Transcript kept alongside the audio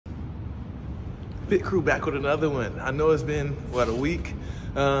Pit Crew back with another one. I know it's been, what, a week?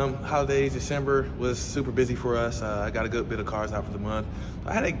 Holidays, December was super busy for us. I got a good bit of cars out for the month.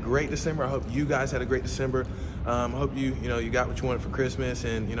 I had a great December. I hope you guys had a great December. I hope you got what you wanted for Christmas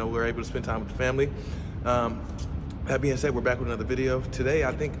and, we're able to spend time with the family. That being said, we're back with another video. Today,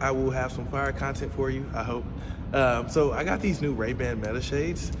 I think I will have some fire content for you, I hope. So I got these new Ray-Ban Meta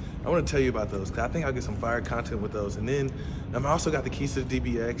shades. I want to tell you about those because I think I'll get some fire content with those. And then I also got the keys to the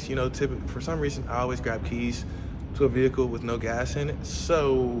DBX. For some reason, I always grab keys to a vehicle with no gas in it.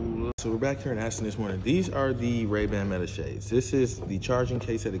 So we're back here in Aston this morning. These are the Ray-Ban Meta shades. This is the charging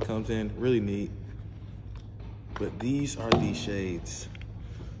case that it comes in, really neat. But these are the shades.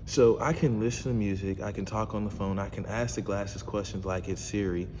 So I can listen to music, I can talk on the phone, I can ask the glasses questions like it's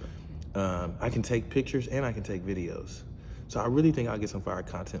Siri. I can take pictures and I can take videos. So I really think I'll get some fire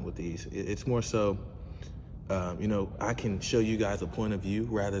content with these. It's more so, I can show you guys a point of view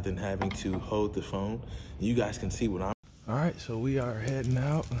rather than having to hold the phone. You guys can see what I'm. All right, so we are heading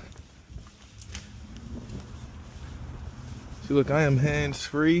out. See, look, I am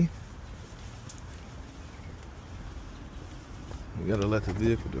hands-free. We gotta let the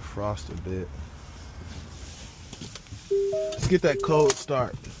vehicle defrost a bit. Let's get that cold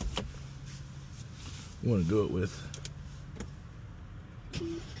start. You wanna do it with.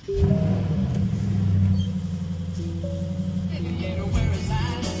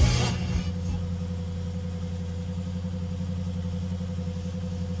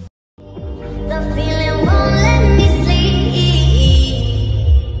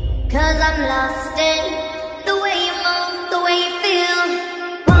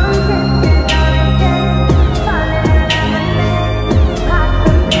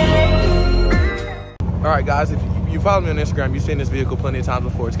 Alright guys, if you follow me on Instagram, you've seen this vehicle plenty of times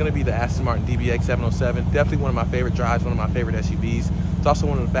before. It's going to be the Aston Martin DBX707. Definitely one of my favorite drives, one of my favorite SUVs. It's also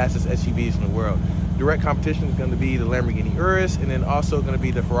one of the fastest SUVs in the world. Direct competition is going to be the Lamborghini Urus, and then also going to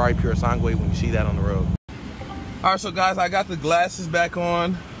be the Ferrari Purosangue when you see that on the road. Alright, so guys, I got the glasses back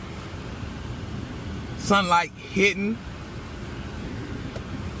on. Sunlight hitting.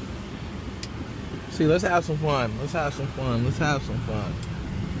 See, let's have some fun. Let's have some fun. Let's have some fun.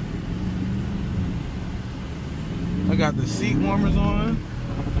 I got the seat warmers on.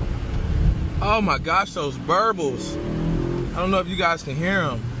 Oh my gosh, those burbles. I don't know if you guys can hear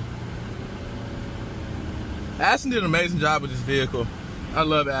them. Aston did an amazing job with this vehicle. I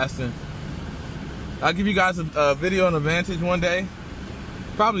love Aston. I'll give you guys a video on the Vantage one day.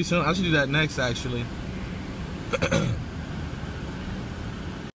 Probably soon. I should do that next, actually.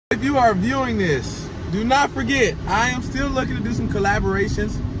 If you are viewing this, do not forget, I am still looking to do some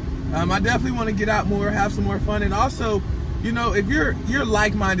collaborations. I definitely want to get out more, have some more fun, and also, if you're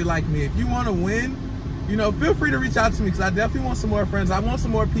like-minded like me, if you want to win, feel free to reach out to me because I definitely want some more friends. I want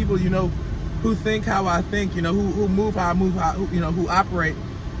some more people, who think how I think, who move how I move, who operate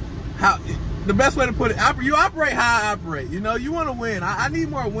how. The best way to put it, you operate how I operate. You want to win. I need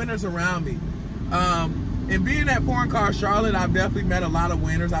more winners around me. And being at Foreign Car Charlotte, I've definitely met a lot of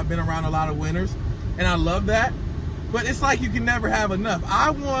winners. I've been around a lot of winners, and I love that. But it's like you can never have enough. I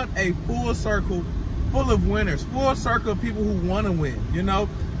want a full circle full of winners, full circle of people who want to win, and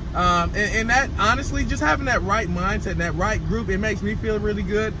that, honestly, just having that right mindset, that right group, it makes me feel really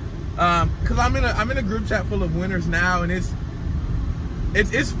good. Because I'm in a group chat full of winners now, and it's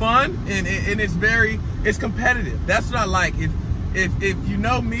fun and it's competitive. That's what I like. If you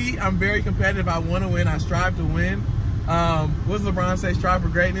know me, I'm very competitive. I want to win. I strive to win. What does LeBron say? Strive for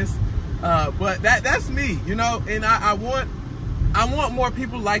greatness. But that's me, and I want more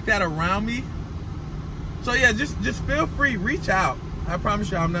people like that around me. So yeah, just feel free, reach out. I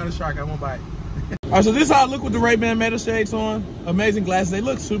promise you, I'm not a shark. I won't bite. All right, so this is how I look with the Ray-Ban Meta shades on. Amazing glasses. They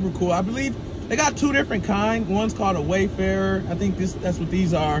look super cool. I believe they got two different kinds. One's called a Wayfarer. I think that's what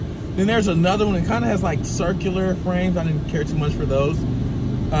these are. Then there's another one that kind of has like circular frames. I didn't care too much for those.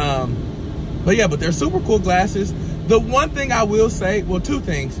 But they're super cool glasses. The one thing I will say, well, two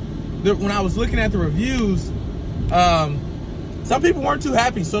things. When I was looking at the reviews, some people weren't too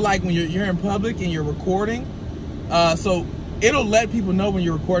happy. So like when you're in public and you're recording, so it'll let people know when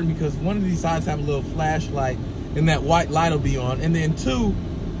you're recording because one of these sides have a little flashlight and that white light will be on. And then two,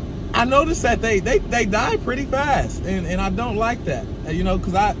 I noticed that they die pretty fast, and I don't like that,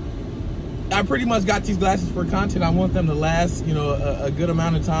 because I pretty much got these glasses for content. I want them to last, a good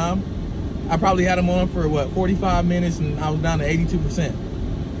amount of time. I probably had them on for what, 45 minutes, and I was down to 82%.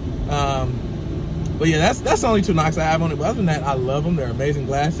 But yeah, that's the only two knocks I have on it. But other than that, I love them. They're amazing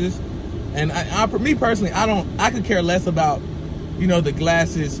glasses. And for me personally, I could care less about, the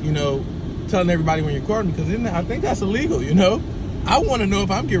glasses, telling everybody when you're recording, because I think that's illegal, I want to know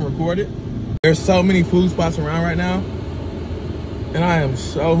if I'm getting recorded. There's so many food spots around right now, and I am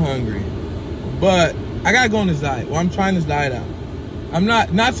so hungry. But I gotta go on this diet. Well, I'm trying this diet out. I'm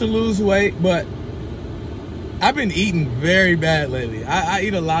not to lose weight, but I've been eating very bad lately. I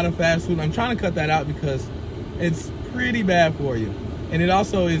eat a lot of fast food. I'm trying to cut that out because it's pretty bad for you, and it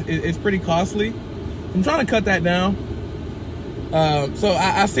also it's pretty costly. I'm trying to cut that down. So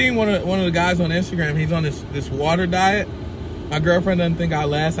I seen one of the guys on Instagram. He's on this water diet. My girlfriend doesn't think I'll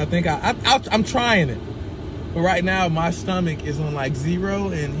last. I think I'm trying it. But right now, my stomach is on like 0,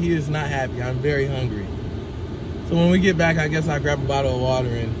 and he is not happy. I'm very hungry. So when we get back, I guess I'll grab a bottle of water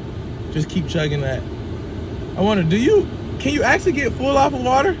and just keep chugging that. I wonder, can you actually get full off of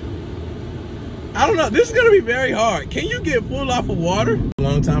water? I don't know. This is gonna be very hard. Can you get full off of water? A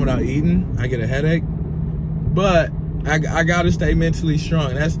long time without eating, I get a headache. But I gotta stay mentally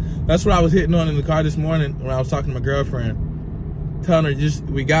strong. That's what I was hitting on in the car this morning when I was talking to my girlfriend. Telling her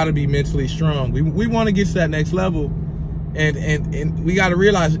we gotta be mentally strong. We wanna get to that next level, and we gotta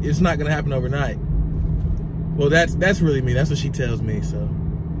realize it's not gonna happen overnight. Well, that's really me. That's what she tells me, so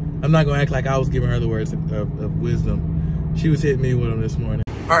I'm not gonna act like I was giving her the words of wisdom. She was hitting me with them this morning.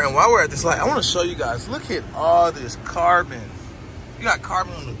 All right, and while we're at this light, I wanna show you guys, look at all this carbon. You got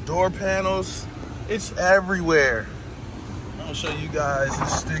carbon on the door panels. It's everywhere. I'm gonna show you guys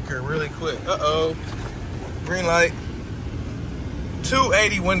this sticker really quick. Uh-oh, green light.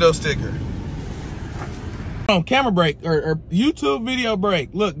 280 window sticker. Camera break or YouTube video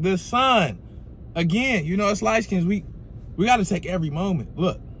break. Look, the sun. Again, you know, it's light skins. We got to take every moment.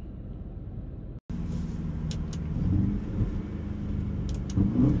 Look.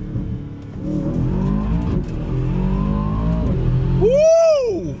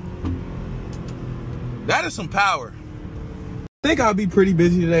 Woo! That is some power. I think I'll be pretty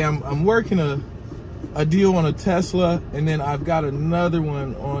busy today. I'm working a deal on a Tesla, and then I've got another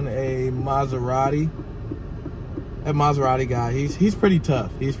one on a Maserati. That Maserati guy, he's pretty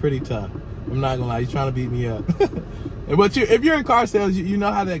tough. He's pretty tough. I'm not gonna lie, he's trying to beat me up. But if you're in car sales, you know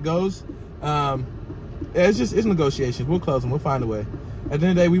how that goes. It's negotiations. We'll close them. We'll find a way. At the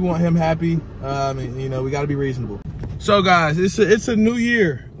end of the day, we want him happy. And, you know, we got to be reasonable. So, guys, it's a new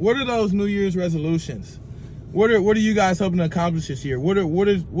year. What are those New Year's resolutions? What are you guys hoping to accomplish this year? What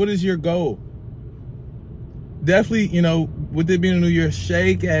is your goal? Definitely, you know, with it being a new year,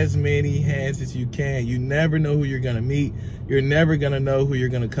 shake as many hands as you can. You never know who you're going to meet. You're never going to know who you're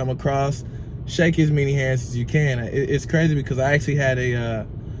going to come across. Shake as many hands as you can. It's crazy because I actually had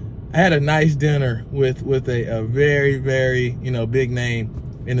a nice dinner with a very, very, you know, big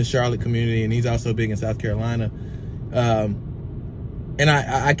name in the Charlotte community, and he's also big in South Carolina. And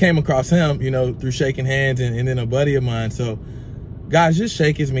I came across him, you know, through shaking hands and then a buddy of mine. So, guys, just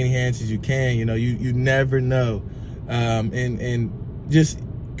shake as many hands as you can. You know, you never know. And just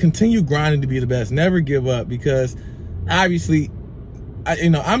continue grinding to be the best. Never give up, because obviously,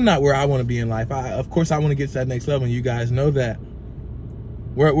 I'm not where I want to be in life. Of course, I want to get to that next level, and you guys know that.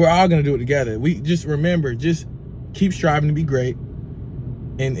 We're all going to do it together. We just remember, just keep striving to be great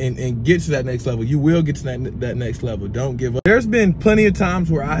and get to that next level. You will get to that next level. Don't give up. There's been plenty of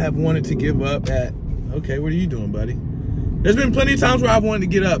times where I have wanted to give up at, okay, what are you doing, buddy? There's been plenty of times where I've wanted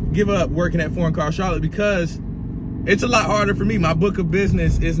to give up working at Foreign Car Charlotte, because it's a lot harder for me. My book of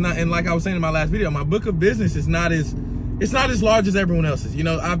business is not, and like I was saying in my last video, my book of business is not as large as everyone else's. You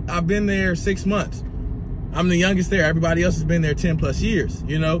know, I've been there 6 months. I'm the youngest there. Everybody else has been there 10 plus years,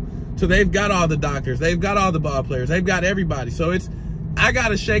 you know? So they've got all the doctors. They've got all the ball players. They've got everybody. So I got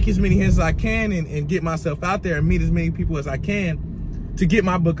to shake as many hands as I can and get myself out there and meet as many people as I can to get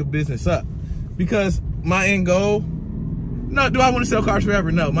my book of business up. Because my end goal, no, do I want to sell cars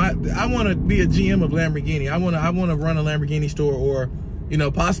forever? No. I want to be a GM of Lamborghini. I want to run a Lamborghini store, or, you know,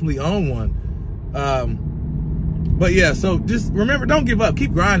 possibly own one. But yeah, so just remember, don't give up.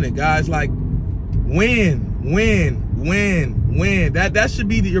 Keep grinding, guys. Like, win. That should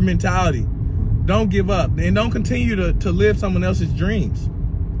be your mentality. Don't give up, and don't continue to live someone else's dreams,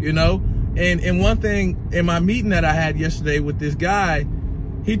 you know? And one thing in my meeting that I had yesterday with this guy,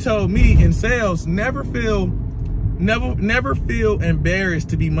 he told me in sales, never feel embarrassed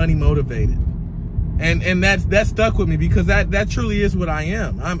to be money motivated. And that stuck with me, because that truly is what I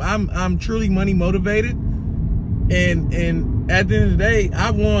am. I'm truly money motivated. And at the end of the day,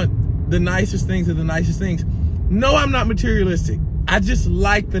 I want the nicest things of the nicest things. No, I'm not materialistic. I just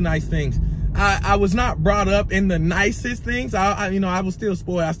like the nice things. I was not brought up in the nicest things. I was still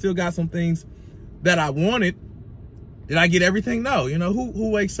spoiled. I still got some things that I wanted. Did I get everything? No. You know, who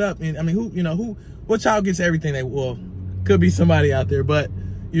wakes up and, what child gets everything? Could be somebody out there, but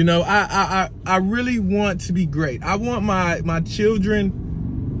I really want to be great. I want my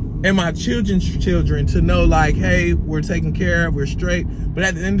children and my children's children to know, like, hey, we're taken care of, we're straight. But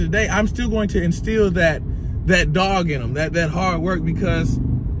at the end of the day, I'm still going to instill that dog in them, that hard work, because,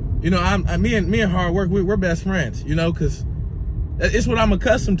 you know, me and hard work, we're best friends, you know, because it's what I'm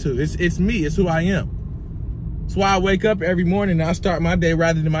accustomed to. It's me, it's who I am. That's why I wake up every morning and I start my day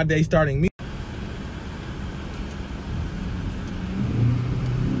rather than my day starting me.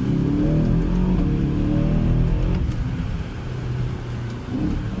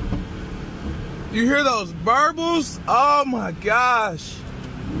 You hear those burbles? Oh my gosh.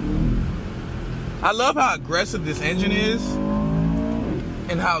 I love how aggressive this engine is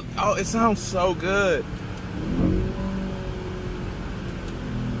and how, oh, it sounds so good.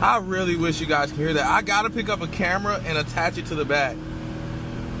 I really wish you guys could hear that. I gotta pick up a camera and attach it to the back.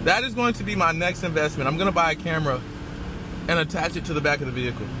 That is going to be my next investment. I'm gonna buy a camera and attach it to the back of the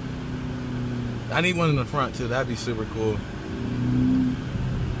vehicle. I need one in the front too. That'd be super cool.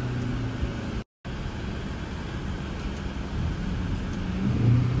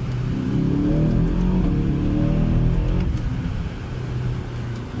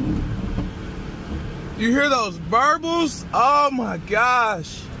 You hear those burbles? Oh my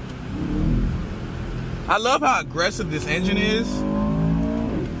gosh. I love how aggressive this engine is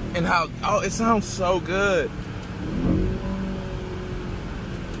and how, oh, it sounds so good.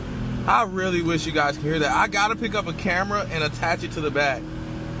 I really wish you guys could hear that. I gotta pick up a camera and attach it to the back.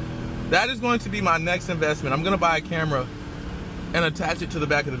 That is going to be my next investment. I'm gonna buy a camera and attach it to the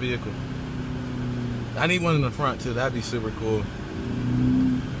back of the vehicle. I need one in the front too. That'd be super cool.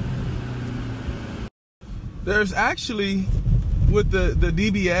 There's actually, with the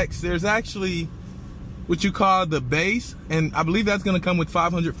DBX, there's actually what you call the base, and I believe that's going to come with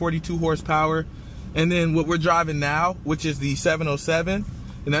 542 horsepower. And then what we're driving now, which is the 707,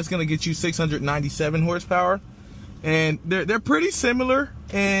 and that's going to get you 697 horsepower. And they're pretty similar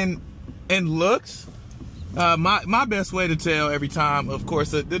in looks. My best way to tell every time, of course,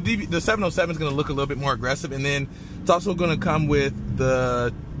 the 707 is going to look a little bit more aggressive, and then it's also going to come with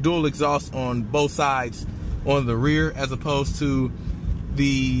the dual exhaust on both sides on the rear, as opposed to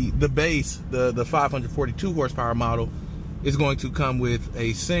the base, the 542 horsepower model is going to come with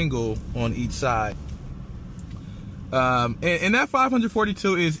a single on each side. And that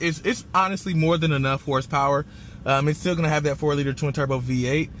 542 is honestly more than enough horsepower. It's still going to have that 4-liter twin turbo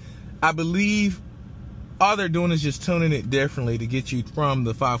V8. I believe all they're doing is just tuning it differently to get you from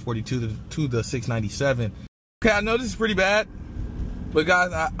the 542 to the 697. Okay, I know this is pretty bad, but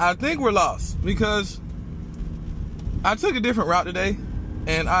guys, I think we're lost, because I took a different route today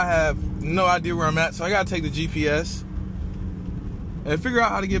and I have no idea where I'm at, so I gotta take the GPS and figure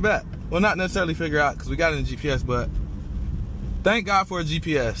out how to get back. Well, not necessarily figure out, because we got it in GPS, but thank God for a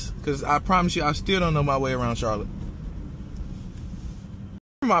GPS, because I promise you, I still don't know my way around Charlotte.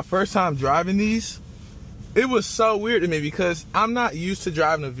 My first time driving these, it was so weird to me, because I'm not used to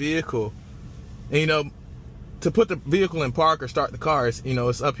driving a vehicle, and, you know, to put the vehicle in park or start the car, it's, you know,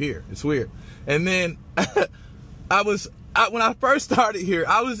 it's up here. It's weird. And then when I first started here,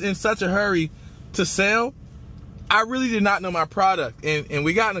 I was in such a hurry to sell. I really did not know my product. And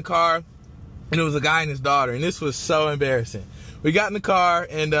we got in the car, and it was a guy and his daughter, and this was so embarrassing. We got in the car,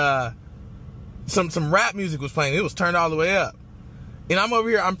 and some rap music was playing. It was turned all the way up. And I'm over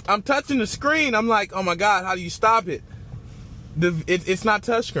here, I'm touching the screen. I'm like, oh my God, how do you stop it? It's not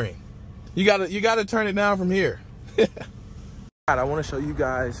touchscreen. You gotta turn it down from here. I want to show you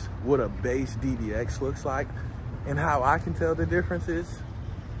guys what a base DBX looks like and how I can tell the differences.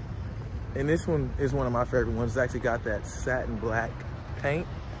 And this one is one of my favorite ones. It's actually got that satin black paint.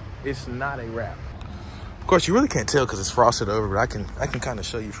 It's not a wrap. Of course, you really can't tell because it's frosted over, but I can kind of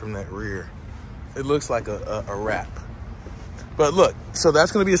show you from that rear. It looks like a wrap. But look, so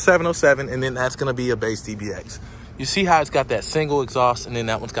that's going to be a 707, and then that's going to be a base DBX. You see how it's got that single exhaust, and then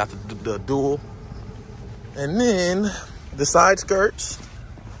that one's got the dual. And then the side skirts,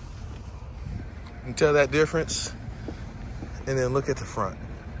 you can tell that difference. And then look at the front.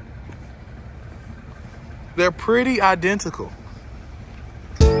 They're pretty identical.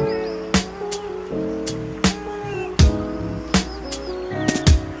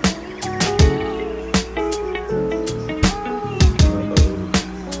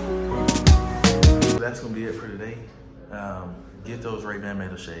 That's gonna be it for today. Get those Ray-Ban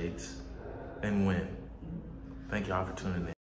metal shades and win. Thank y'all for tuning in.